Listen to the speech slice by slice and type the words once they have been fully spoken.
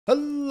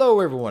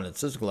Hello everyone, it's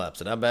Cyclic,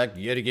 and I'm back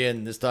yet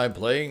again, this time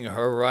playing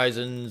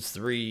Horizons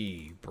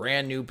 3.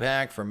 Brand new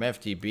pack from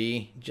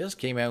FTB. Just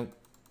came out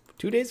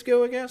 2 days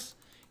ago, I guess.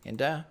 And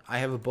I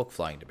have a book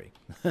flying to me.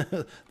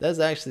 That's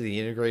actually the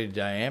Integrated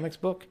Dynamics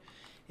book.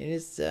 It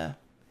is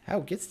how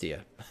it gets to you,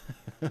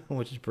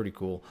 which is pretty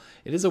cool.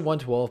 It is a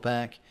 112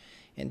 pack,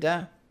 and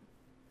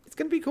it's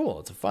going to be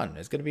cool. It's fun.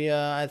 It's going to be,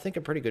 I think,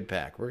 a pretty good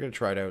pack. We're going to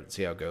try it out and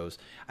see how it goes.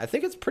 I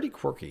think it's pretty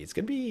quirky.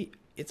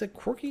 It's a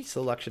quirky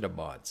selection of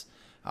mods.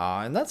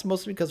 And that's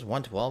mostly because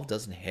 112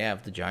 doesn't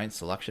have the giant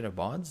selection of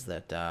mods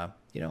that,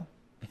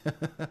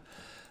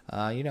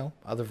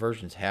 other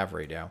versions have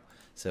right now.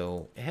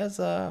 So it has,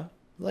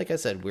 like I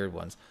said, weird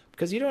ones.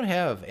 Because you don't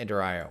have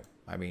Ender IO.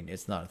 I mean,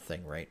 it's not a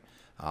thing, right?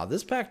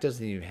 This pack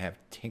doesn't even have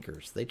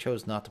Tinkers. They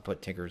chose not to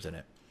put Tinkers in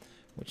it,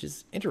 which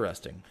is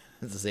interesting,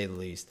 to say the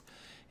least.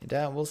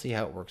 And we'll see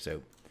how it works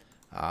out.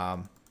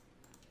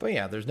 But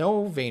yeah, there's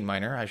no Vein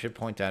Miner. I should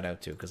point that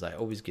out too, because I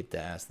always get to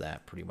ask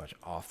that pretty much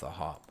off the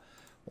hop.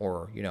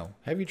 Or,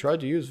 have you tried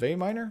to use Vein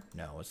Miner?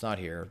 No, it's not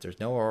here. There's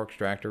no ore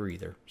extractor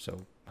either.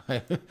 So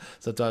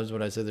sometimes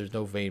when I say there's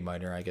no Vein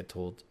Miner, I get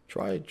told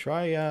try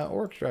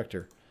ore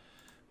extractor.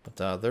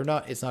 But they're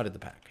not. It's not in the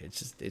pack.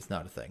 It's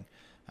not a thing.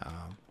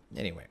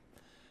 Anyway,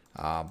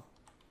 a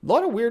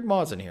lot of weird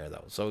mods in here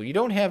though. So you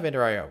don't have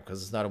Ender IO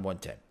because it's not a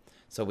 110.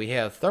 So we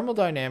have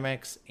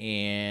thermodynamics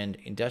and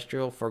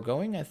industrial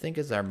foregoing, I think,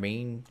 is our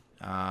main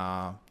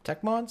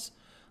tech mods.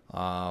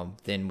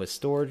 Then with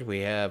storage, we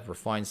have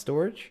refined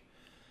storage.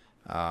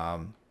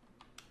 And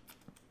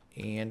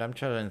I'm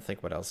trying to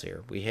think what else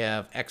here. We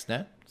have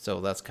XNet, so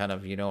that's kind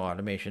of,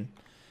 automation.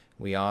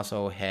 We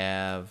also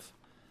have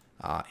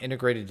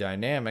integrated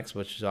dynamics,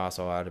 which is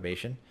also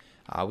automation.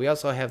 We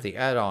also have the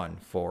add-on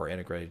for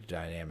integrated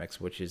dynamics,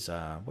 which is,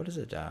 what is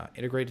it?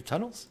 Integrated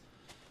tunnels,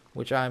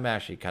 which I'm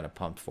actually kind of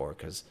pumped for,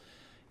 because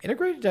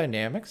integrated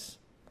dynamics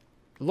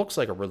looks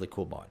like a really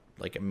cool mod,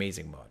 like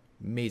amazing mod,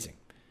 amazing.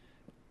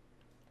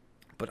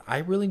 But I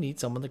really need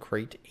someone to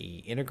create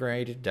a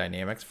integrated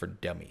dynamics for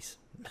dummies.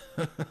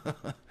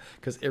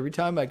 Because every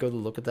time I go to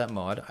look at that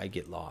mod, I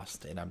get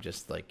lost. And I'm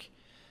just like,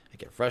 I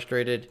get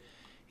frustrated.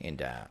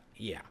 And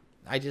yeah,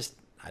 I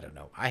don't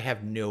know. I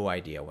have no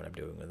idea what I'm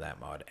doing with that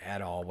mod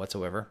at all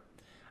whatsoever.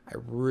 I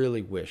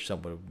really wish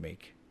someone would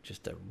make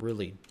just a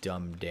really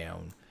dumbed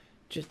down.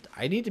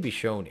 I need to be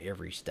shown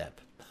every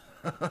step.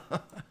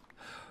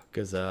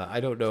 Because I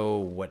don't know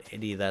what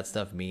any of that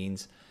stuff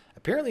means.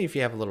 Apparently, if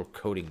you have a little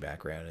coding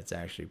background, it's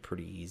actually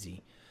pretty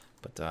easy.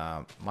 But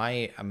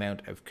my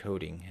amount of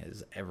coding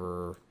has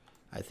I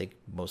think,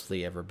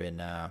 mostly ever been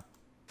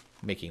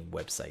making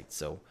websites.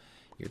 So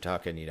you're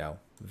talking,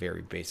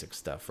 very basic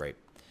stuff, right?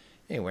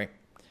 Anyway,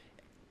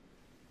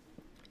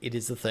 it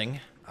is the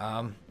thing.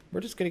 We're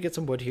just going to get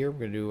some wood here. We're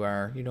going to do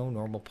our,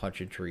 normal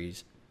punching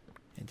trees.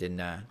 And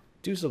then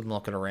do some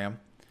looking around.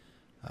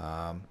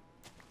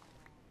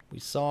 I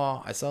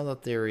saw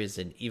that there is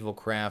an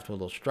EvilCraft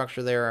little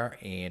structure there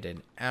and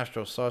an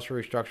Astral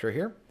Sorcery structure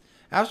here.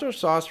 Astral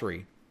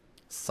Sorcery.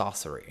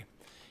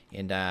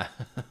 And and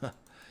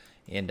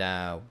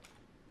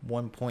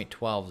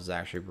 1.12 is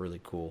actually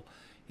really cool.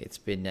 It's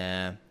been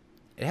it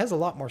has a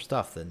lot more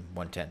stuff than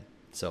 110.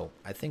 So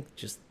I think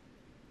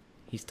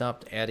he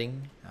stopped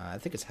adding, I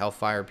think it's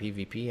Hellfire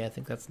PvP, I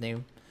think that's the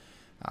name.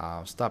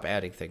 Stop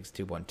adding things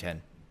to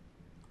 110.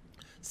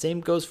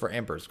 Same goes for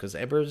Embers, because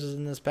Embers is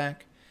in this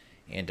pack.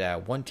 And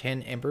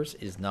 110 Embers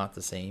is not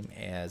the same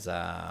as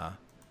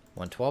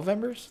 112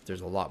 Embers. There's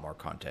a lot more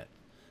content.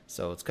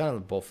 So it's kind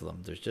of both of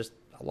them. There's just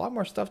a lot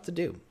more stuff to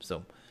do.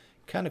 So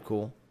kind of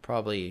cool.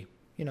 Probably,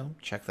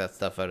 check that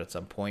stuff out at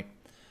some point.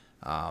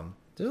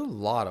 There's a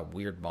lot of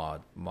weird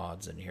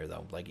mods in here,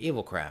 though. Like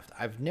EvilCraft.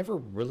 I've never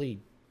really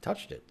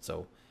touched it.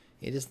 So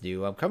it is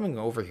new. I'm coming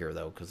over here,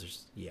 though,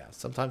 because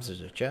sometimes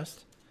there's a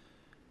chest.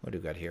 What do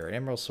we got here? An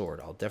emerald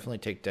sword. I'll definitely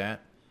take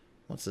that.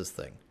 What's this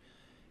thing?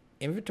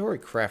 Inventory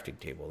crafting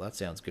table. That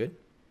sounds good.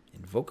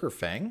 Invoker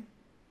Fang.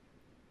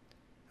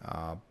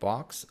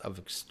 Box of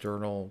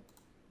eternal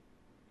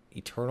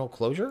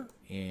closure.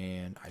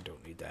 And I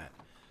don't need that.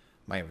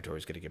 My inventory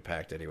is going to get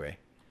packed anyway.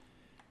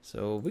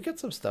 So we got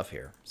some stuff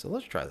here. So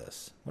let's try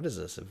this. What is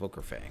this?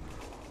 Invoker Fang.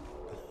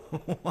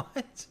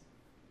 What?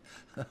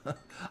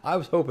 I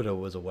was hoping it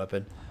was a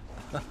weapon.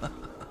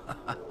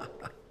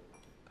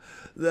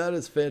 That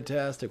is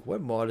fantastic.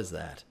 What mod is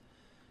that?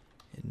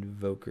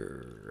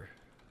 Invoker.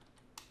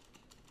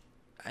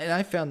 And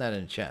I found that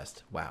in a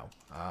chest. Wow.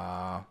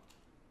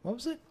 What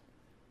was it?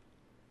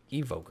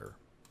 Evoker.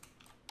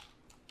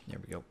 There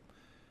we go.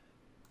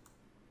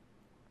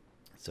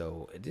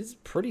 So it is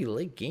pretty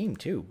late game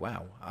too.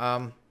 Wow.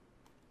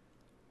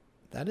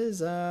 That is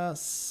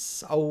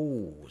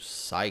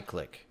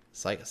Cyclic.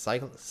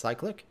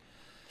 Cyclic.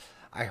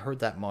 I heard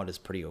that mod is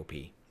pretty OP.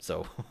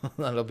 So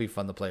that'll be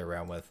fun to play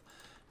around with.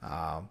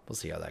 We'll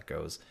see how that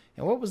goes.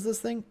 And what was this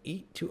thing?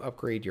 Eat to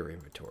upgrade your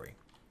inventory.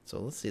 So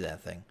let's see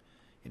that thing.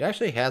 It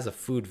actually has a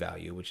food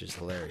value, which is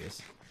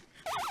hilarious.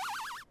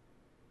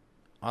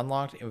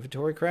 Unlocked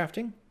inventory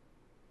crafting?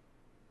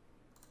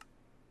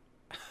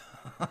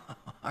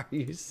 Are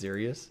you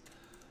serious?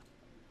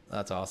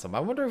 That's awesome. I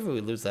wonder if we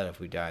would lose that if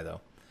we die, though.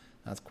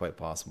 That's quite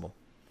possible.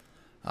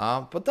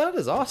 But that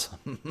is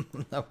awesome.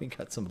 Now we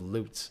got some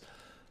loots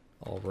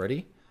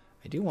already.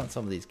 I do want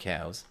some of these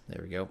cows.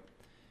 There we go.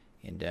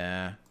 And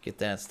get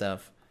that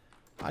stuff.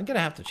 I'm going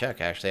to have to check,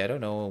 actually. I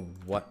don't know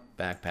what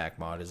backpack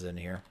mod is in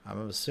here.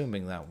 I'm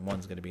assuming that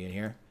one's going to be in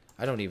here.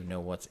 I don't even know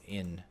what's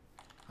in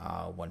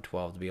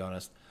 112, to be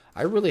honest.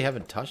 I really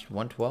haven't touched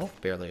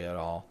 112, barely at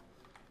all.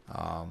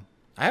 I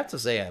have to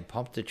say I'm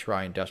pumped to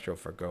try Industrial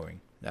for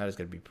Growing. That is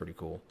going to be pretty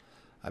cool.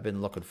 I've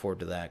been looking forward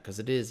to that because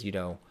it is, you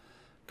know,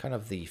 kind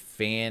of the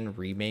fan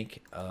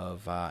remake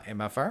of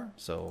MFR.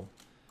 So,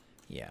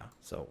 yeah.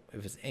 So,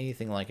 if it's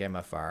anything like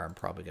MFR, I'm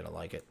probably going to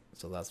like it.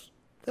 So,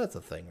 that's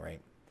a thing, right?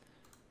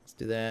 Let's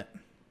do that.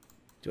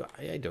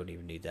 I don't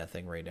even need that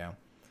thing right now.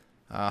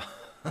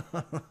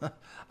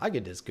 I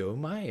could just go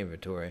in my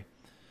inventory.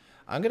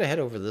 I'm going to head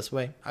over this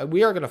way.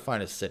 We are going to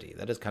find a city.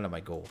 That is kind of my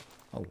goal.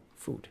 Oh,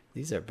 food.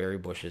 These are berry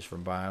bushes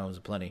from Biomes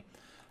Aplenty.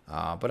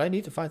 But I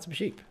need to find some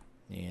sheep.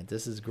 And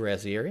this is a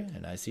grassy area,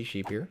 and I see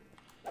sheep here.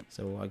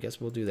 So I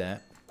guess we'll do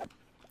that.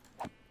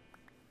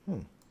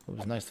 It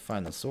was nice to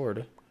find the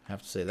sword. I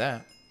have to say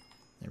that.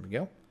 There we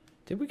go.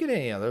 Did we get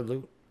any other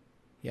loot?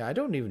 Yeah, I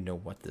don't even know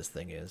what this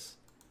thing is.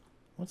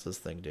 What's this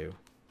thing do?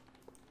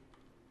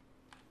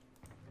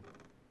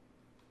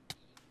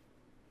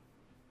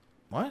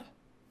 What?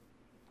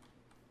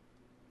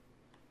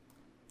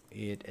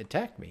 It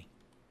attacked me.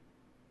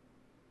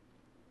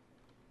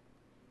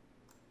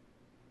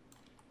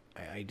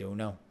 I don't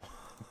know.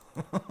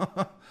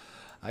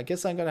 I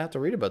guess I'm going to have to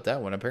read about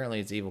that one. Apparently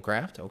it's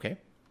EvilCraft. Okay.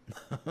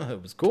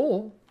 It was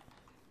cool.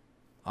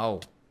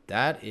 Oh,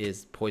 that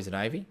is poison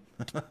ivy.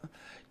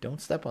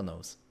 Don't step on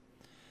those.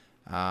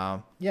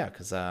 Yeah,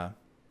 because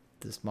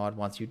this mod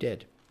wants you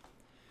dead.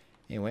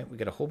 Anyway, we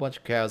got a whole bunch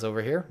of cows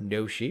over here.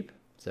 No sheep.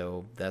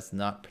 So that's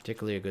not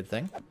particularly a good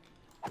thing.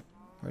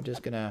 We're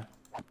just going to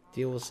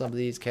deal with some of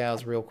these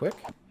cows real quick.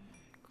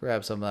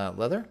 Grab some of that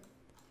leather.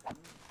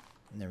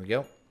 And there we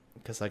go.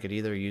 Because I could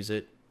either use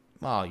it...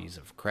 Well, I'll use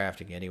it for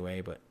crafting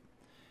anyway, but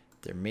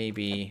there may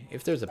be...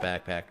 If there's a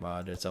backpack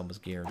mod, it's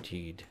almost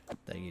guaranteed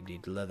that you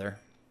need leather.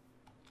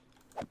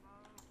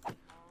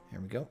 There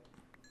we go.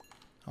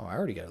 Oh, I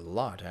already got a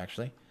lot,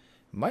 actually.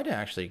 Might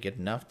actually get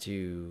enough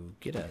to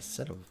get a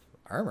set of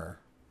armor.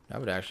 That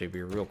would actually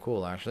be real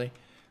cool, actually.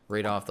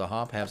 Right off the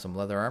hop, have some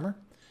leather armor.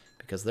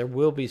 Because there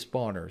will be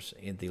spawners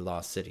in the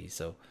Lost City,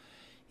 so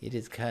it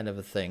is kind of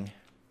a thing.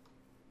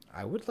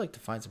 I would like to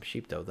find some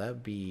sheep, though. That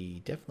would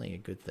be definitely a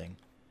good thing.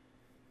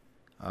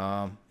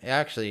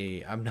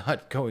 Actually, I'm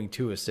not going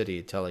to a city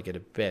until I get a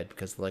bed,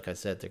 because like I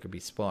said, there could be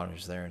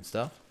spawners there and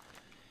stuff.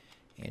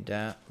 And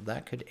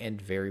that could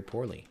end very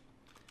poorly.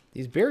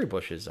 These berry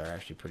bushes are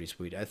actually pretty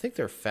sweet. I think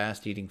they're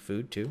fast-eating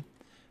food, too.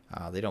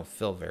 They don't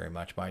fill very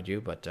much, mind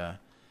you, but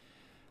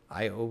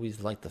I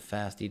always like the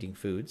fast-eating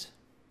foods.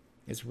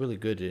 It's really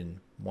good in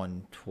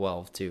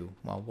 112, too.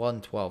 Well,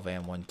 112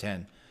 and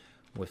 110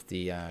 with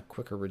the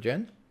quicker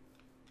regen.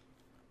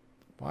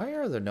 Why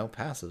are there no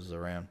passives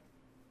around?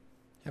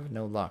 I have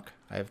no luck.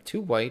 I have 2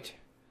 white.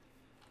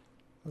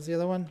 What's the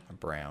other one? A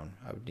brown.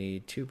 I would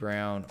need 2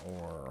 brown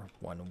or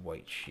 1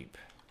 white sheep.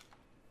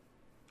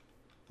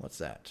 What's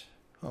that?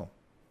 Oh,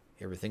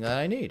 everything that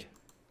I need.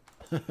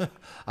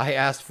 I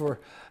asked for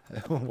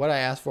what I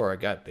asked for, I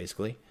got,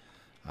 basically.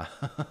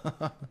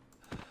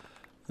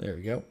 There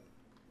we go.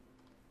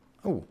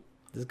 Oh,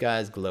 this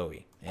guy's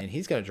glowy, and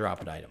he's going to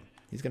drop an item.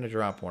 He's going to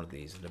drop one of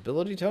these. An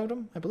ability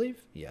totem, I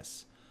believe?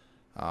 Yes.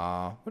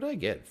 What did I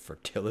get?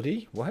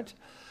 Fertility? What?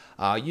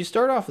 You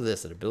start off with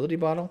this, an ability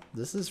bottle.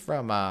 This is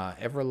from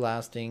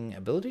Everlasting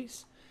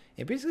Abilities.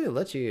 It basically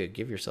lets you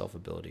give yourself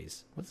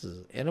abilities. What's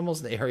this?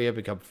 Animals in the area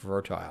become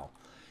fertile.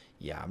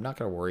 Yeah, I'm not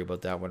going to worry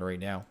about that one right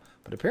now.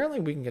 But apparently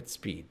we can get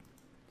speed.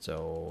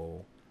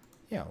 So,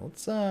 yeah,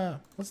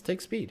 let's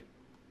take speed.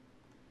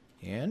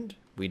 And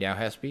we now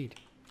have speed.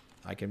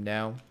 I can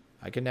now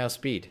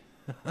speed.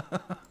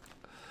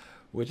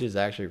 Which is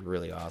actually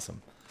really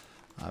awesome.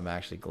 I'm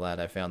actually glad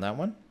I found that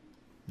one.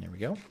 There we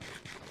go.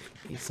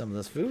 Eat some of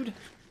this food.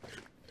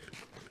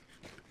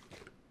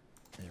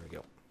 There we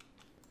go.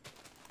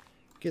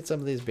 Get some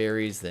of these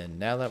berries, then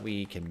now that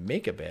we can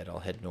make a bed, I'll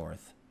head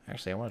north.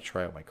 Actually, I want to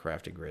try out my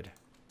crafting grid.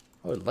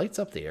 Oh, it lights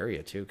up the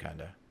area too,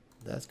 kind of.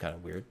 That's kind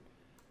of weird.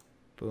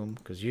 Boom,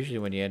 because usually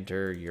when you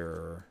enter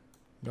your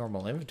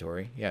normal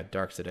inventory, yeah, it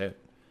darks it out.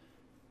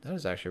 That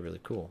is actually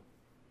really cool.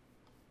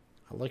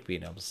 I like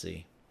being able to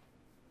see.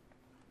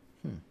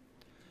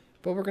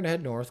 But we're going to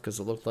head north because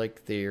it looked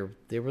like there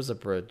was a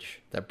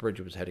bridge. That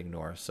bridge was heading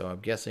north. So I'm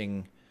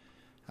guessing...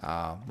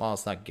 well,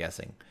 it's not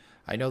guessing.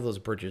 I know those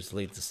bridges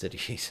lead to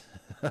cities.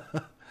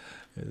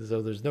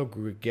 So there's no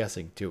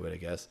guessing to it, I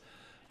guess.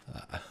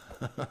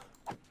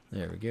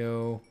 There we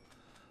go.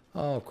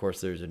 Oh, of course,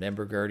 there's an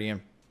Ember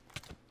Guardian.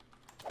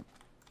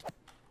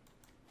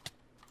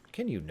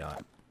 Can you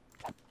not?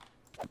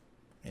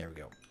 There we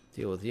go.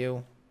 Deal with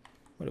you.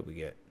 What did we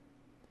get?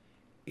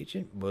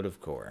 Ancient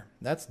Motive Core.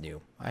 That's new.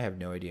 I have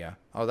no idea.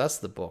 Oh, that's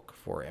the book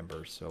for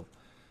Embers. So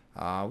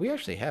we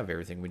actually have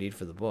everything we need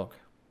for the book.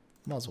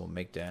 Might as well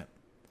make that.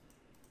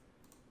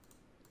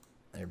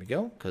 There we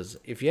go. Because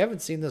if you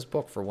haven't seen this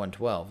book for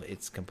 112,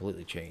 it's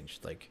completely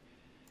changed. Like,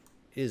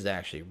 it is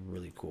actually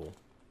really cool.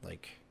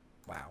 Like,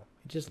 wow.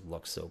 It just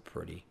looks so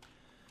pretty.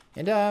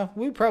 And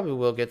we probably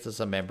will get to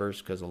some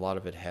members because a lot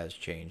of it has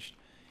changed.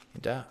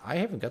 And I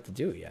haven't got to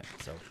do it yet.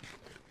 So,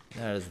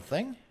 that is the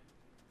thing.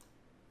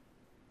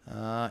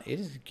 It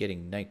is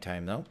getting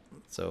nighttime, though.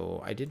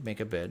 So, I did make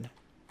a bed.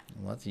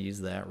 Let's use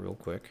that real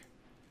quick.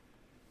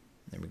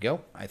 There we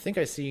go. I think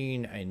I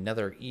seen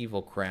another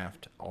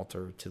EvilCraft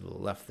altar to the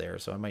left there,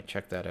 so I might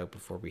check that out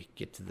before we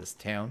get to this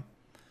town,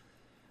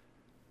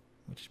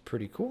 which is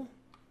pretty cool.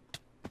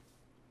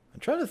 I'm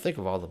trying to think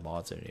of all the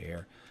mods in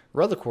here.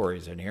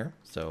 Reliquary's in here,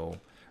 so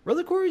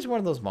Reliquary's one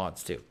of those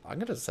mods too. I'm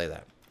gonna say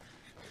that.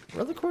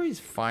 Reliquary's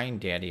fine,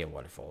 dandy, and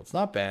wonderful. It's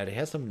not bad. It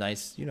has some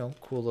nice, you know,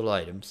 cool little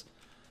items,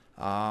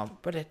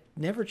 but it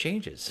never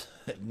changes.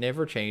 It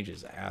never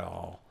changes at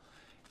all.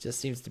 It just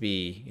seems to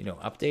be, you know,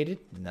 updated,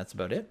 and that's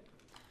about it.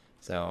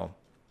 So,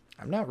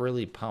 I'm not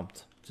really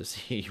pumped to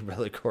see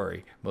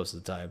Reliquary most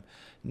of the time.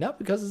 Not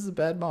because it's a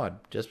bad mod,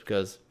 just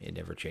because it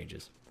never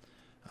changes.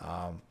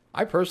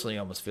 I personally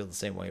almost feel the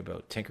same way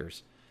about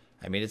Tinkers.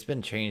 I mean, it's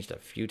been changed a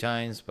few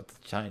times, but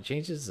the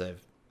changes have...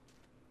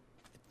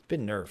 It's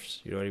been nerfs,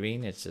 you know what I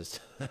mean? It's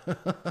just...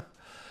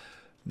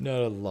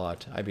 not a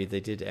lot. I mean, they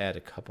did add a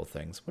couple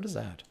things. What is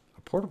that?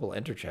 A portable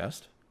enter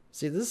chest?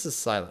 See, this is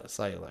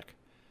Cyclic.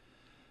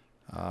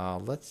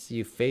 Lets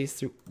you phase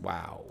through...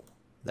 Wow.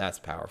 That's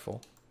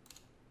powerful.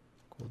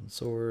 Golden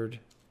sword.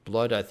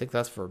 Blood, I think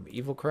that's for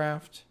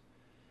EvilCraft.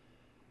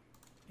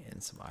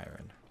 And some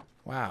iron.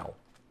 Wow.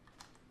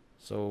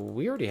 So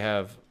we already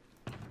have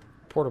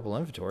portable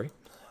inventory.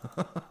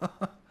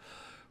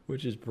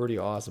 Which is pretty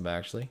awesome,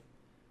 actually.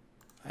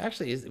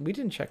 Actually, we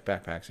didn't check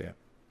backpacks yet.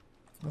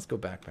 Let's go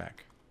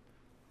backpack.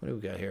 What do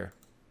we got here?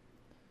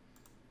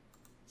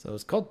 So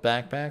it's called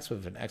backpacks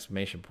with an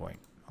exclamation point.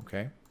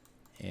 Okay.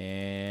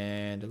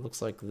 And it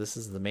looks like this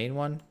is the main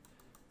one.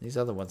 These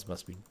other ones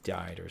must be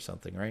dyed or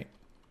something, right?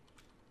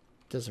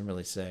 Doesn't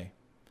really say.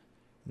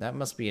 That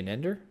must be an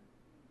ender.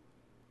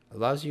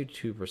 Allows you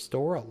to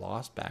restore a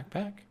lost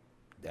backpack.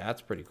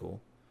 That's pretty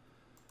cool.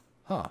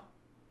 Huh.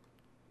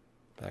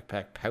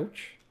 Backpack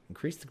pouch.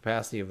 Increase the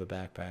capacity of a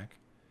backpack.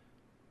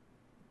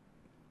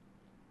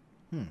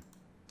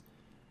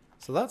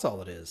 So that's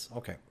all it is.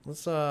 Okay,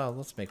 let's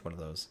make one of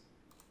those.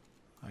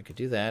 I could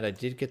do that. I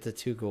did get the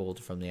 2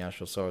 gold from the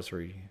Astral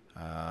Sorcery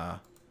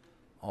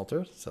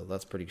altar, so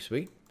that's pretty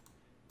sweet.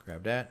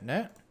 Grab that and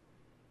that.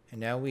 And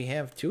now we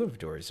have 2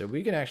 inventories, so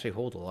we can actually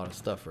hold a lot of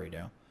stuff right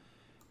now,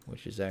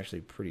 which is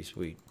actually pretty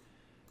sweet.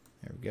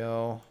 There we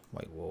go.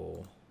 White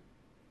wool.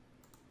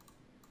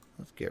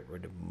 Let's get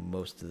rid of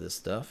most of this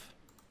stuff.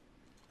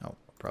 Oh,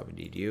 probably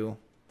need you.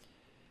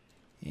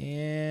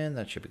 And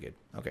that should be good.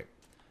 Okay.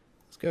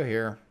 Let's go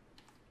here.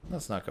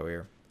 Let's not go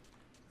here.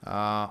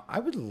 I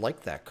would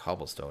like that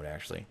cobblestone,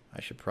 actually. I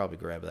should probably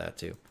grab that,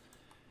 too.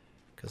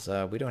 Because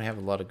we don't have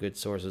a lot of good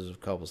sources of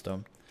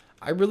cobblestone.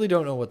 I really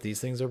don't know what these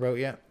things are about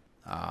yet.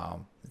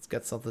 It's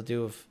got something to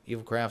do with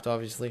EvilCraft,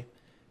 obviously.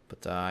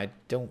 But I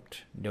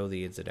don't know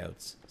the ins and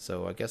outs.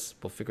 So I guess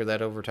we'll figure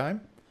that over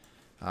time.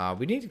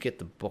 We need to get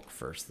the book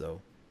first,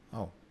 though.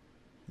 Oh.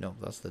 No,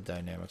 that's the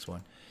dynamics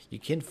one. You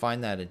can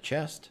find that in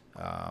chest.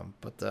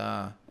 But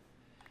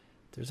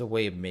there's a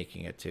way of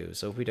making it, too.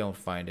 So if we don't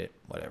find it,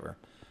 whatever.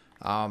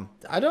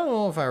 I don't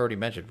know if I already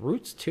mentioned.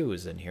 Roots 2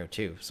 is in here,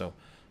 too. So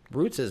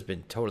Roots has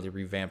been totally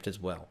revamped as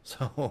well.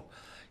 So,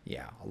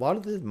 yeah. A lot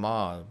of the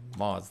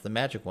mods, the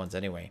magic ones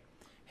anyway,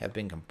 have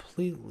been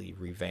completely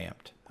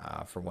revamped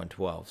for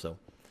 112. So,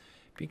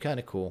 be kind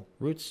of cool.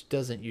 Roots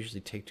doesn't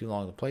usually take too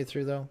long to play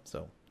through, though.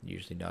 So,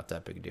 usually not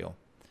that big a deal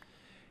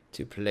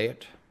to play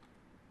it.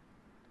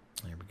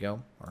 There we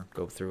go. Or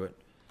go through it.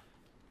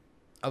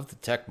 Of the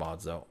tech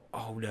mods, though.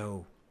 Oh,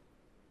 no.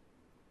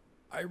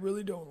 I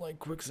really don't like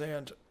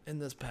quicksand in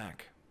this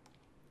pack.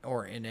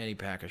 Or in any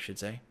pack, I should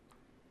say.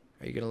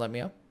 Are you going to let me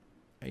up?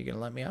 Are you going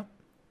to let me up?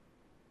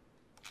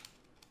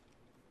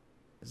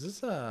 Is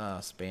this a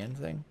span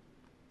thing?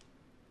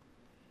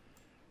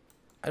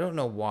 I don't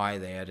know why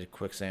they added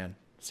quicksand.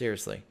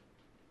 Seriously.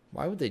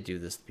 Why would they do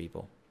this to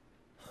people?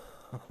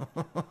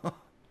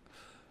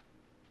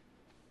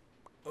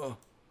 Oh,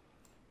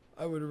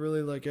 I would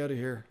really like out of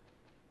here.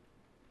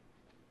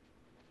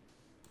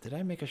 Did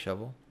I make a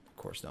shovel? Of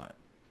course not.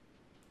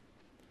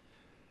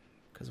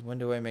 Because when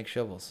do I make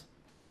shovels?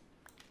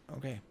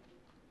 Okay.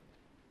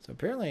 So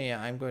apparently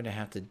I'm going to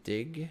have to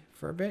dig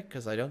for a bit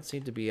because I don't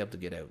seem to be able to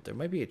get out. There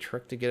might be a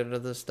trick to get out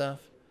of this stuff.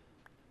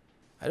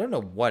 I don't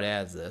know what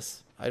adds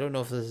this. I don't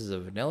know if this is a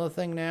vanilla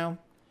thing now.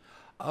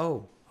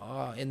 Oh,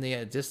 in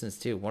the distance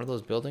too. One of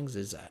those buildings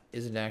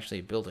isn't actually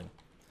a building.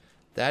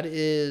 That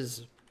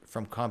is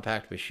from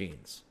Compact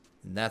Machines.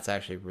 And that's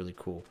actually really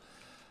cool.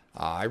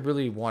 I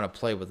really want to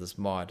play with this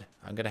mod.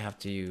 I'm going to have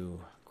to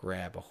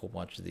grab a whole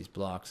bunch of these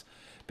blocks.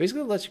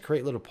 Basically, it lets you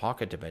create little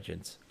pocket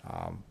dimensions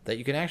that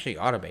you can actually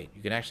automate.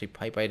 You can actually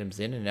pipe items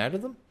in and out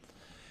of them.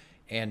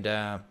 And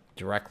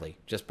directly,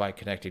 just by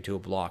connecting to a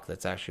block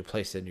that's actually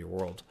placed in your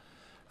world.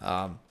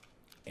 Yeah,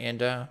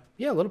 a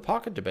little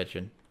pocket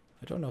dimension.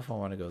 I don't know if I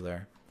want to go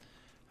there.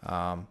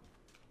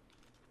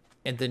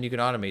 And then you can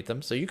automate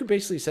them. So you can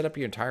basically set up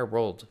your entire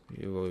world,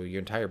 your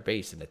entire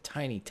base in a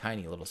tiny,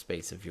 tiny little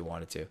space if you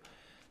wanted to.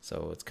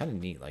 So it's kind of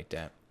neat like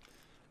that.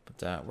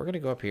 But we're going to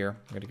go up here.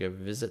 We're going to go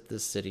visit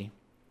this city,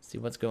 see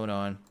what's going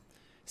on,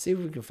 see if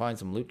we can find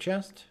some loot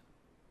chest.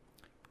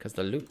 Because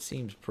the loot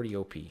seems pretty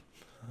OP. We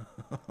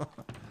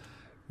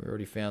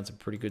already found some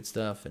pretty good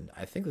stuff. And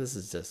I think this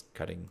is just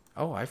cutting.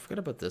 Oh, I forgot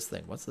about this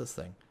thing. What's this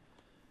thing?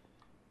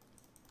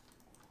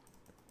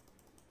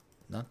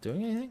 Not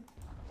doing anything?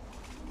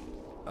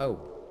 Oh.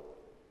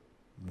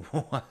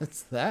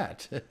 What's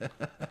that?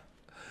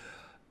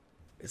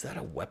 Is that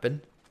a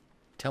weapon?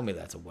 Tell me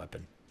that's a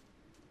weapon.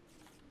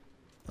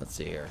 Let's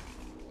see here.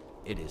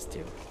 It is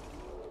too.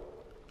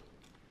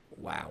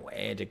 Wow,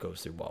 and it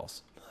goes through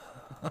walls.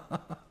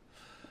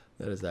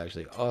 That is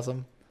actually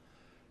awesome.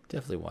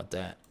 Definitely want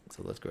that.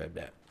 So let's grab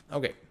that.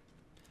 Okay.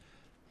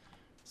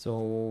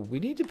 So we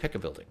need to pick a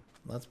building.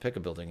 Let's pick a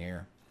building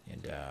here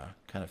and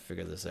kind of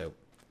figure this out.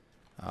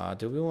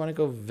 Do we want to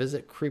go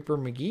visit Creeper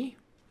McGee?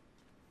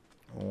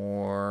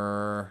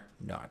 Or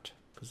not?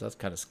 Because that's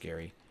kind of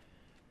scary.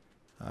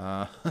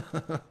 I'm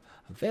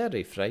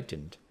very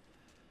frightened.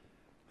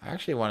 I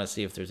actually want to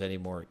see if there's any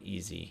more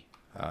easy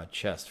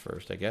chests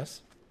first, I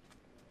guess.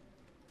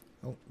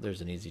 Oh,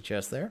 there's an easy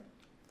chest there.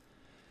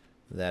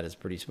 That is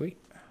pretty sweet.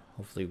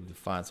 Hopefully we can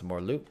find some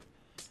more loot.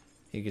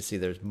 You can see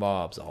there's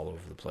mobs all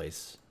over the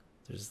place.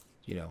 There's,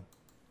 you know,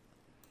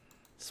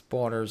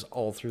 spawners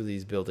all through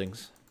these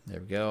buildings.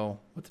 There we go.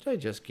 What did I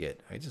just get?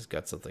 I just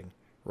got something.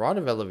 Rod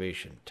of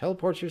Elevation.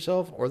 Teleports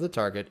yourself or the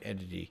target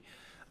entity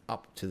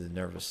up to the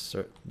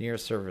near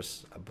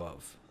surface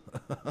above.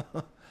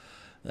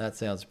 That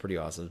sounds pretty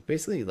awesome. It's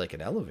basically like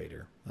an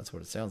elevator. That's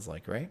what it sounds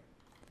like, right?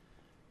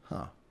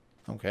 Huh.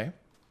 Okay.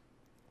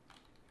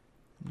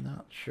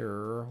 Not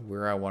sure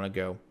where I want to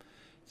go.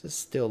 Just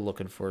still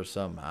looking for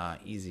some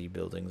easy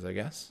buildings, I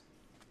guess.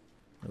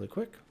 Really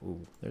quick.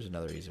 Ooh, there's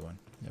another easy one.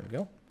 There we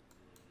go.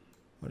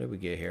 What did we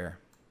get here?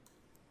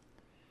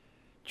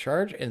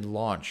 Charge and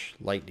launch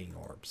lightning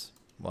orbs.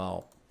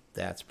 Well,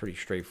 that's pretty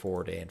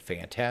straightforward and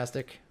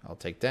fantastic. I'll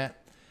take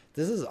that.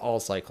 This is all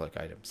cyclic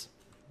items.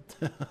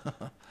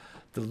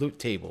 The loot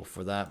table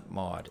for that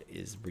mod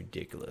is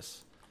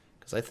ridiculous.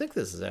 Because I think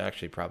this is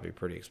actually probably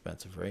pretty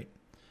expensive, right?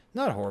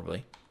 Not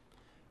horribly.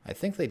 I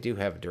think they do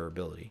have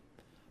durability.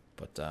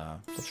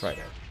 But we'll try it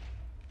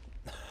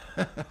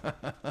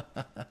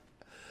out.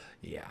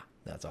 Yeah,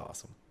 that's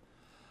awesome.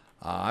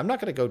 I'm not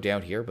going to go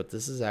down here, but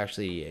this is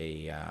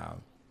actually a...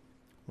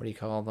 what do you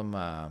call them?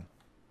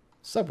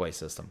 Subway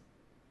system,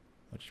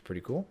 which is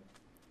pretty cool.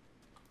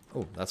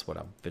 Oh, that's what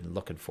I've been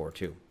looking for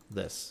too.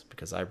 This,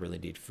 because I really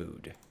need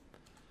food.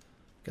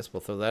 Guess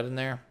we'll throw that in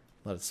there,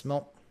 let it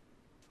smelt,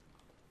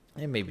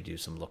 and maybe do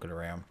some looking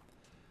around.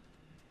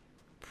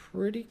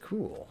 Pretty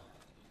cool.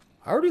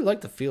 I already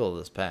like the feel of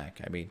this pack.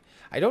 I mean,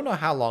 I don't know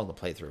how long the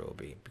playthrough will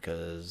be,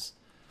 because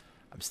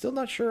I'm still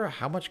not sure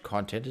how much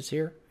content is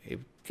here. You're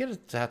going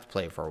to have to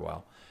play it for a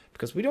while,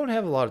 because we don't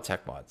have a lot of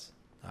tech mods.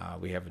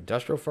 We have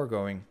Industrial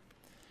Foregoing,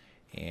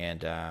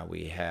 and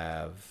we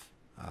have,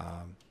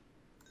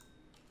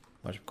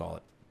 what do you call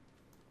it?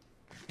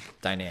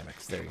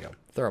 Dynamics. There you go.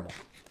 Thermal.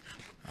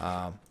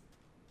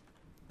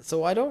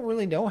 So I don't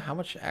really know how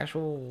much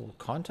actual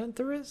content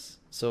there is.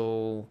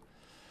 So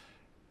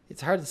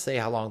it's hard to say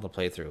how long the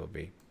playthrough will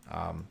be.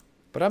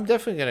 But I'm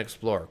definitely going to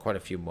explore quite a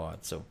few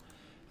mods. So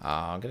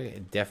I'm going to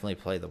definitely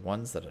play the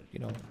ones that, you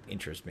know,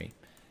 interest me.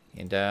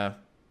 And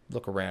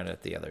look around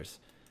at the others.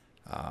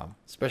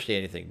 Especially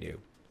anything new.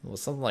 Well,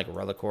 something like a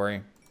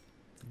reliquary,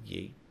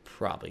 you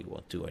probably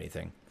won't do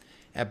anything.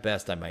 At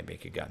best, I might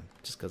make a gun,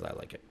 just because I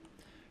like it.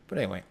 But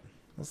anyway,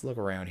 let's look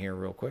around here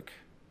real quick.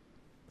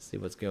 See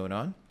what's going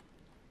on.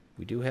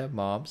 We do have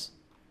mobs.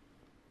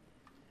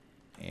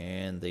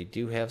 And they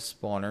do have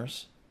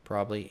spawners,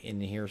 probably in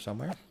here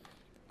somewhere.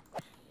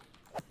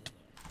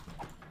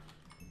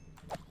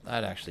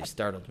 That actually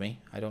startled me.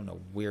 I don't know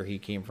where he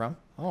came from.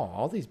 Oh,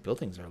 all these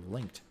buildings are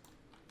linked.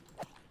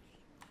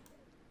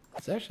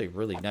 It's actually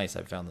really nice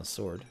I found the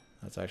sword.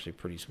 That's actually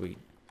pretty sweet.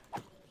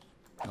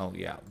 Oh,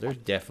 yeah. There's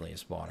definitely a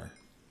spawner.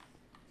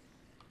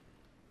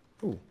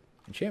 Ooh,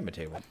 enchantment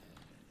table.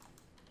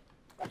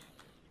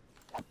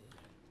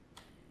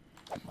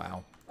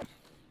 Wow.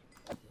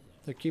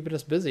 They're keeping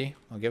us busy.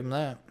 I'll give them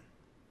that.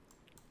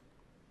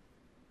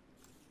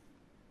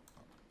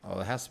 Oh,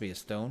 it has to be a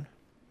stone?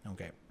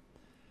 Okay.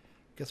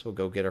 Guess we'll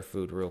go get our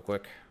food real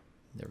quick.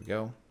 There we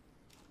go.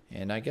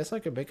 And I guess I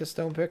could make a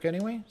stone pick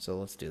anyway, so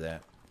let's do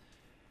that.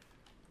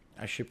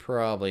 I should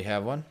probably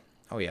have one.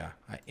 Oh yeah,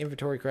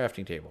 inventory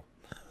crafting table.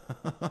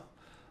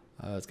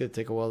 It's going to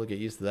take a while to get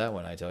used to that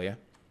one, I tell you.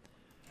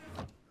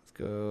 Let's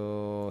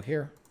go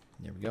here.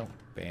 There we go.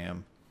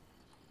 Bam.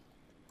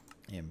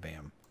 And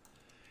bam.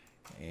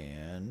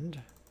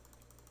 And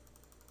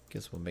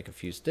guess we'll make a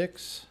few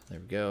sticks. There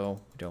we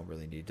go. We don't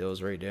really need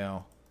those right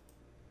now.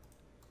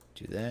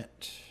 Do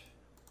that.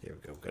 There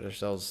we go. Got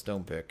ourselves a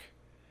stone pick.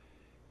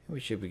 We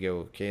should be go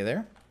okay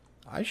there.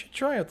 I should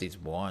try out these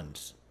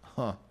wands.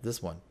 Huh,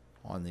 this one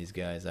on these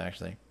guys,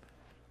 actually.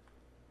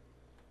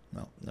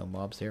 No, no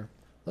mobs here.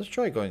 Let's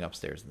try going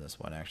upstairs in this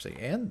one, actually.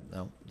 And,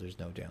 no, there's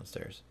no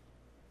downstairs.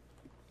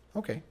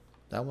 Okay,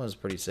 that one's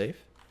pretty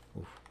safe.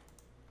 Oof.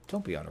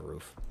 Don't be on a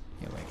roof.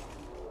 Anyway.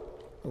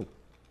 Ooh.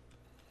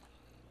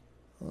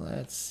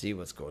 Let's see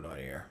what's going on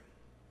here.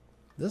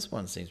 This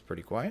one seems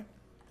pretty quiet.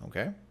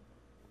 Okay.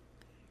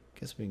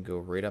 Guess we can go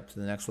right up to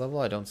the next level.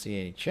 I don't see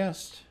any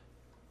chest.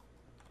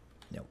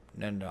 Nope,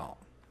 none at all.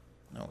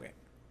 Okay.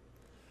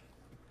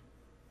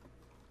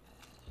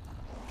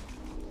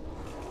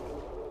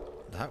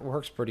 That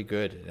works pretty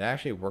good. It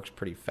actually works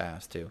pretty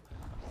fast, too.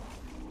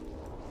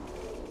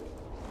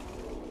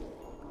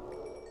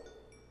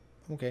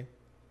 Okay.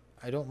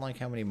 I don't like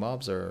how many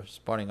mobs are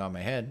spawning on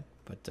my head,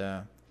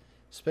 but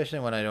especially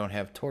when I don't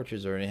have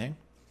torches or anything.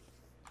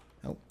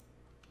 Nope.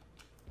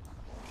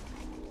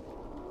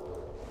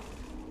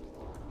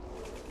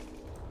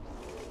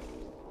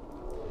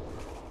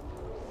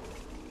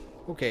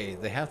 Okay,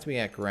 they have to be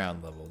at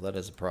ground level. That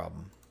is a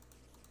problem.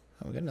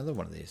 Oh, we got another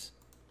one of these.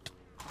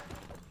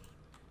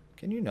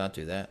 Can you not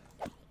do that?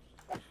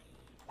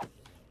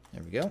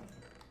 There we go.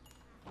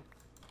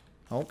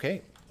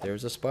 Okay,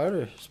 there's a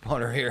spider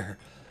spawner here.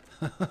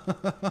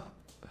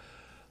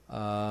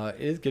 It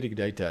is getting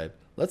nighttime.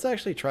 Let's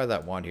actually try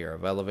that wand here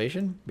of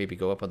elevation. Maybe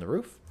go up on the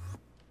roof.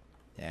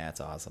 Yeah,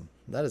 that's awesome.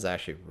 That is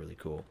actually really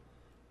cool.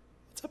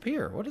 What's up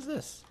here? What is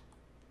this?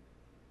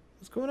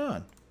 What's going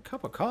on? A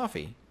cup of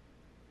coffee.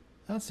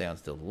 That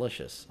sounds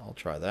delicious. I'll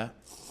try that.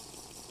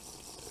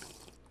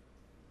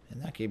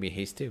 And that gave me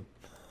haste too.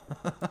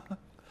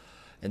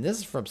 And this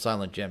is from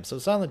Silent Gems. So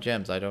Silent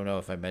Gems, I don't know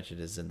if I mentioned,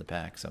 is in the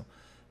pack. So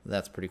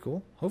that's pretty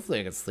cool. Hopefully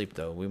I can sleep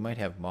though. We might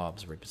have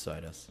mobs right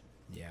beside us.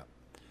 Yeah.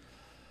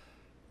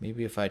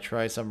 Maybe if I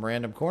try some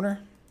random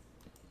corner.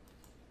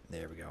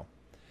 There we go.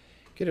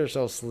 Get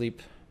ourselves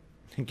sleep.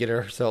 Get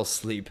ourselves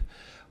sleep.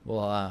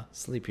 We'll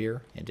sleep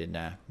here and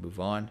then move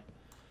on.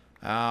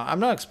 I'm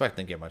not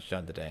expecting to get much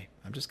done today.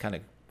 I'm just kind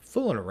of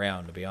fooling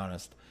around, to be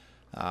honest.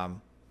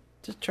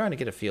 Just trying to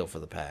get a feel for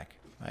the pack.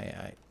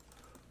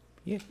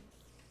 Yeah,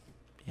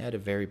 he had a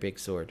very big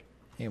sword.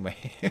 Anyway,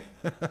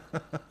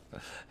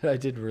 I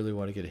didn't really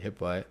want to get hit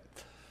by it.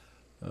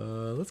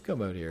 Let's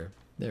come out here.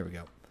 There we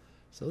go.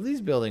 So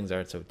these buildings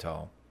aren't so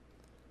tall.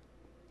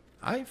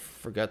 I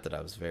forgot that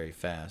I was very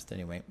fast.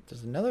 Anyway,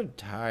 there's another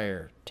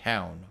entire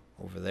town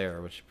over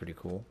there, which is pretty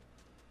cool.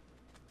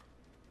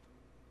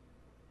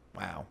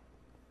 Wow.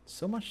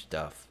 So much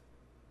stuff.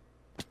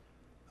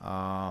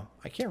 I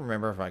can't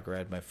remember if I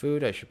grabbed my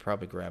food. I should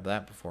probably grab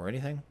that before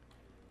anything.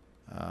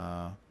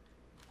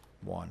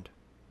 Wand.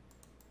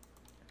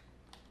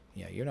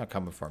 Yeah, you're not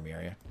coming for me,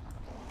 are you?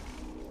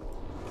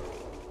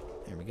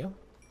 There we go.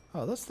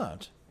 Oh, that's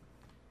not...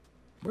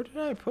 Where did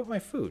I put my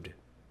food?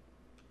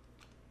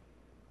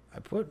 I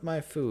put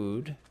my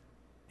food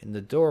in the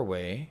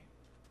doorway.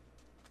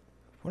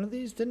 One of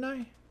these, didn't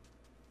I?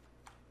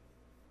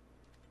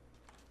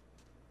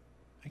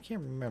 I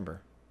can't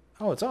remember.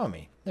 Oh, it's on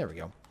me. There we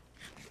go.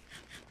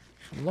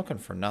 I'm looking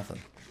for nothing.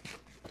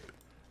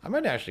 I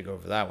might actually go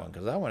for that one,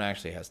 because that one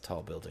actually has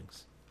tall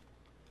buildings.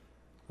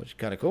 Which is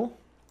kind of cool.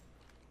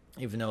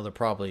 Even though they're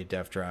probably a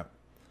death trap.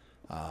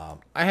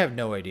 I have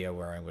no idea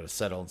where I'm going to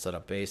settle and set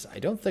up base. I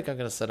don't think I'm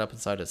going to set up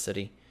inside a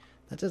city.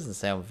 That doesn't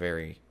sound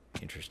very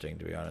interesting,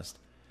 to be honest.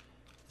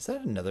 Is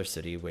that another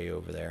city way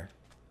over there?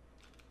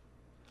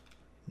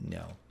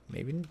 No.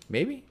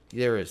 Maybe?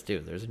 There is, too.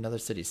 There's another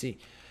city. See,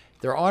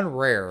 they're on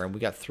rare, and we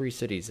got 3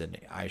 cities in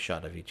eye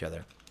shot of each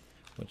other.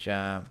 Which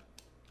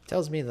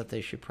tells me that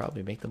they should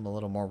probably make them a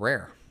little more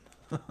rare.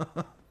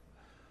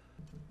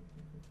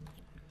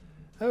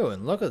 Oh,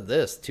 and look at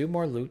this. 2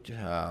 more loot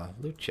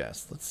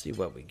chests. Let's see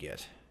what we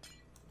get.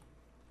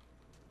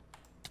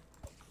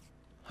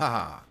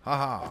 Haha.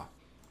 Haha.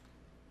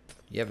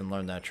 You haven't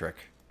learned that trick.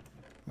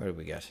 What did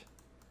we get?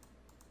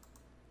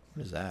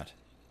 What is that?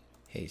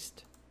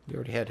 Haste. We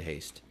already had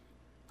haste.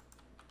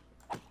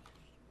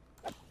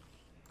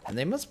 And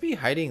they must be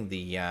hiding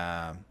the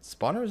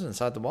spawners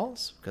inside the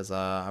walls, because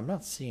I'm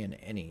not seeing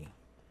any.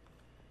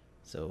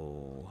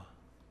 So,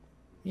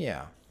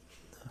 yeah.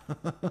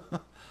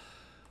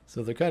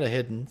 So they're kind of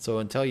hidden. So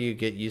until you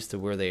get used to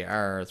where they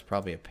are, it's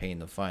probably a pain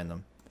to find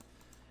them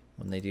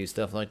when they do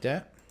stuff like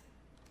that.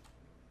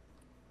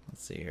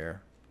 Let's see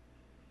here.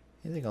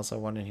 Anything else I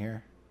want in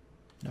here?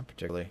 Not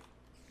particularly.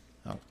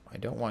 Oh, I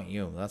don't want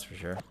you, that's for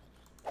sure.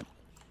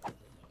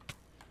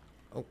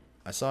 Oh,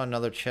 I saw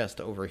another chest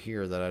over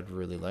here that I'd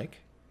really like.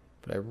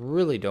 But I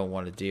really don't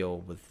want to deal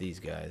with these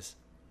guys.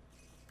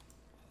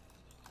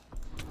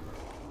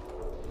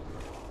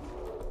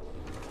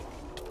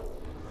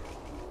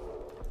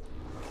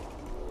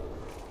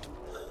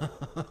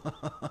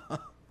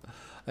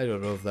 I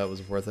don't know if that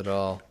was worth it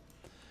all.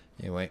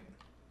 Anyway,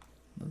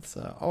 let's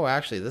oh,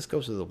 actually this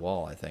goes through the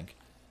wall, I think.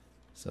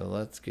 So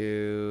let's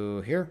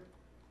go here,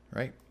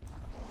 right?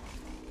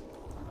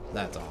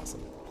 That's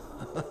awesome.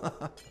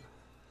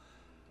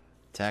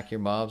 Attack your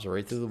mobs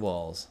right through the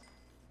walls.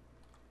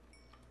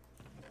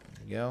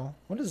 There we we go.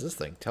 What is this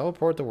thing?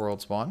 Teleport the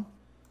world spawn.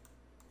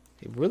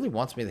 It really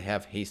wants me to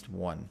have haste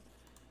 1.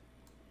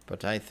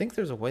 But I think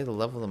there's a way to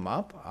level them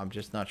up. I'm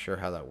just not sure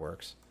how that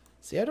works.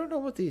 See, I don't know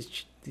what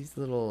these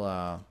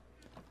little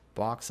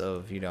box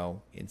of, you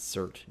know,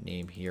 insert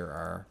name here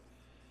are.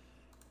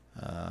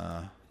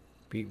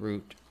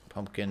 Beetroot,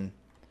 pumpkin.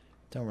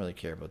 Don't really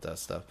care about that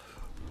stuff.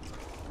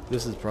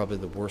 This is probably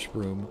the worst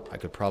room I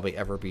could probably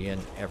ever be in,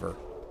 ever.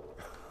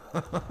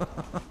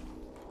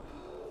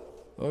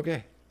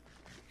 Okay.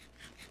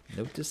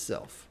 Note to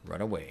self,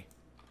 run away.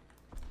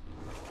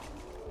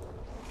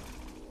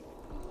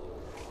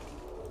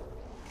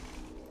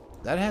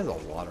 That has a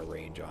lot of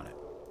range on it.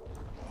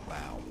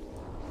 Wow.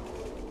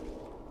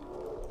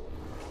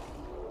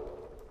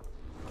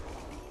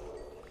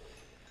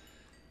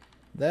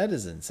 That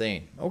is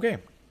insane. Okay,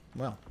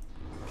 well.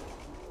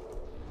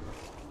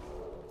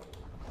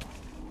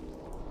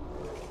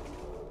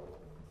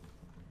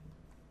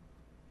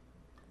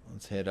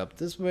 Let's head up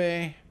this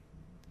way.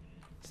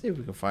 See if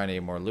we can find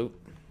any more loot.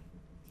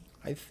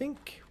 I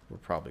think we're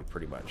probably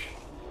pretty much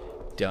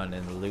done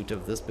in the loot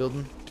of this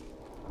building.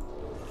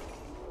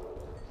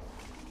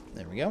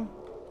 There we go.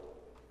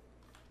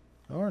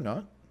 Or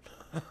not.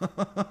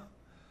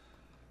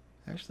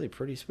 Actually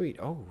pretty sweet.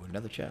 Oh,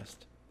 another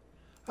chest.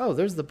 Oh,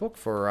 there's the book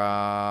for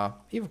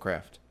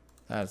EvilCraft.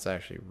 That's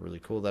actually really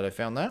cool that I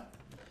found that.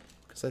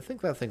 Because I think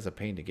that thing's a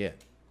pain to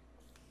get.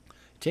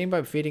 Obtained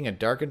by feeding a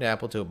darkened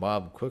apple to a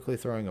mob, quickly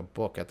throwing a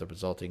book at the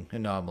resulting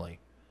anomaly.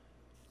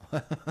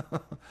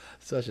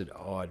 Such an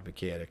odd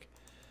mechanic.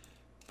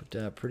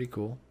 But pretty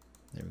cool.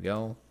 There we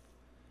go.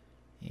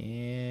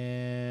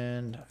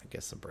 And I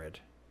guess some bread.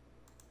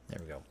 There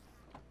we go.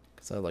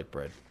 Because I like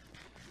bread.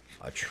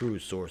 A true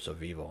source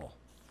of evil.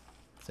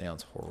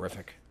 Sounds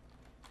horrific.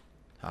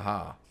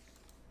 Haha.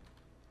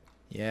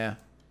 Yeah.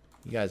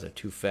 You guys are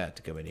too fat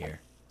to come in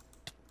here.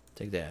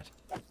 Take that.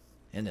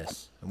 And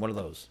this. And one of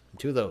those. And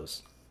 2 of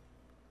those.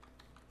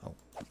 Oh.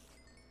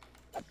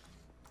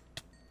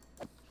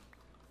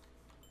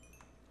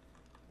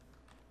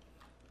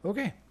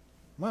 Okay.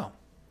 Well.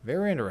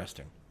 Very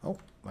interesting. Oh.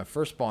 My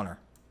first spawner.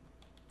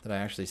 That I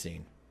actually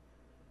seen.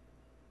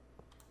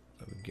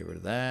 So we can get rid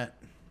of that.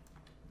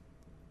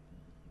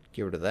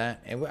 Get rid of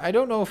that. And I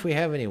don't know if we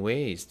have any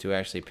ways to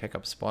actually pick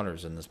up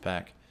spawners in this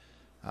pack.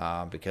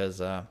 Because,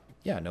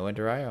 yeah, no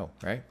Ender IO,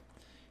 right?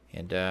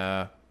 And,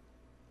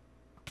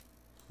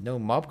 no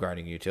mob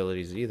grinding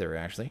utilities either,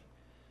 actually.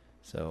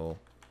 So,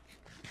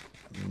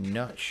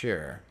 not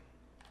sure.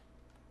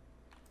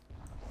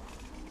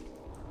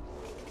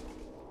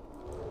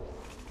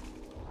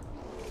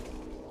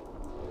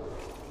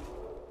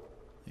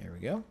 There we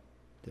go.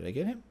 Did I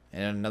get him?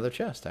 And another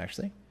chest,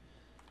 actually.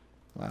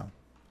 Wow.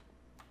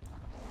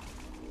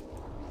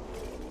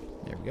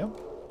 There we go.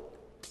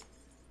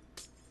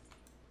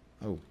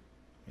 Oh.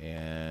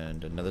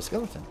 And another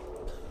skeleton.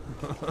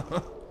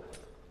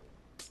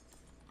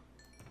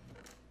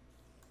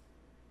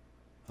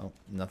 Oh,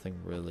 nothing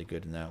really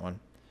good in that one.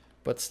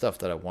 But stuff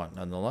that I want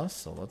nonetheless,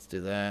 so let's do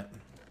that.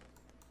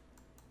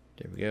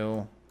 There we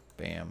go.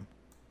 Bam.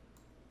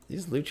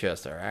 These loot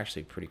chests are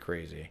actually pretty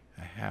crazy,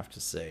 I have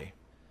to say.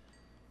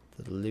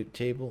 The loot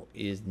table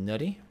is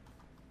nutty.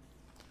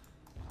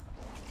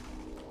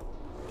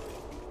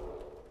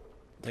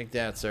 Take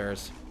that,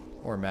 sirs.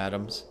 Or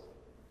madams.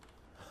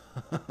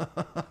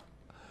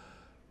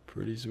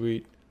 Pretty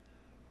sweet.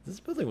 This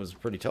building was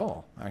pretty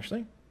tall,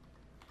 actually.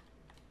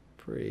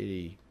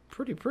 Pretty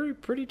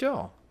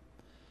tall.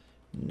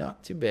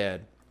 Not too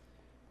bad.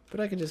 But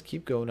I can just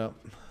keep going up,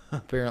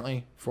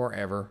 apparently,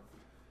 forever.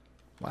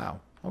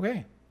 Wow.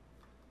 Okay.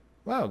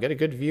 Wow, get a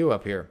good view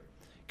up here.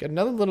 Got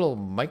another little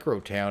micro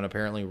town,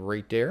 apparently,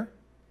 right there.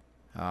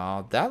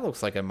 That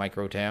looks like a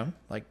micro town.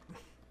 Like,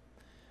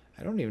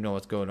 I don't even know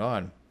what's going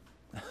on.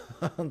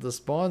 The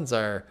spawns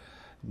are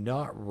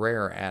not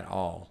rare at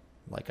all,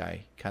 like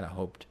I kind of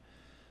hoped.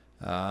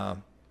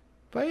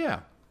 But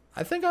yeah,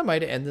 I think I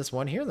might end this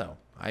one here, though.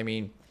 I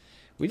mean,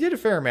 we did a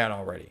fair amount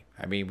already.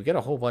 I mean, we got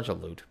a whole bunch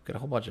of loot, got a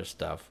whole bunch of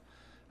stuff.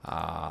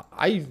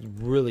 I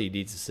really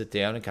need to sit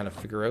down and kind of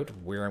figure out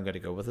where I'm going to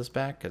go with this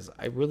pack, because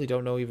I really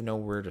don't even know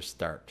where to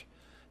start,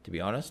 to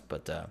be honest.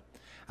 But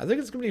I think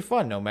it's going to be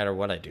fun no matter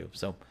what I do.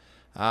 So,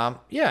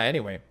 yeah,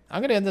 anyway,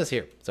 I'm going to end this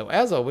here. So,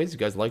 as always, if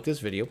you guys like this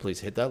video,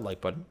 please hit that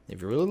like button.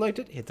 If you really liked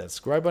it, hit that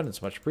subscribe button.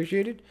 It's much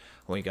appreciated.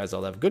 I want you guys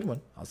all to have a good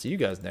one. I'll see you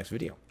guys next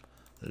video.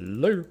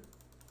 Later.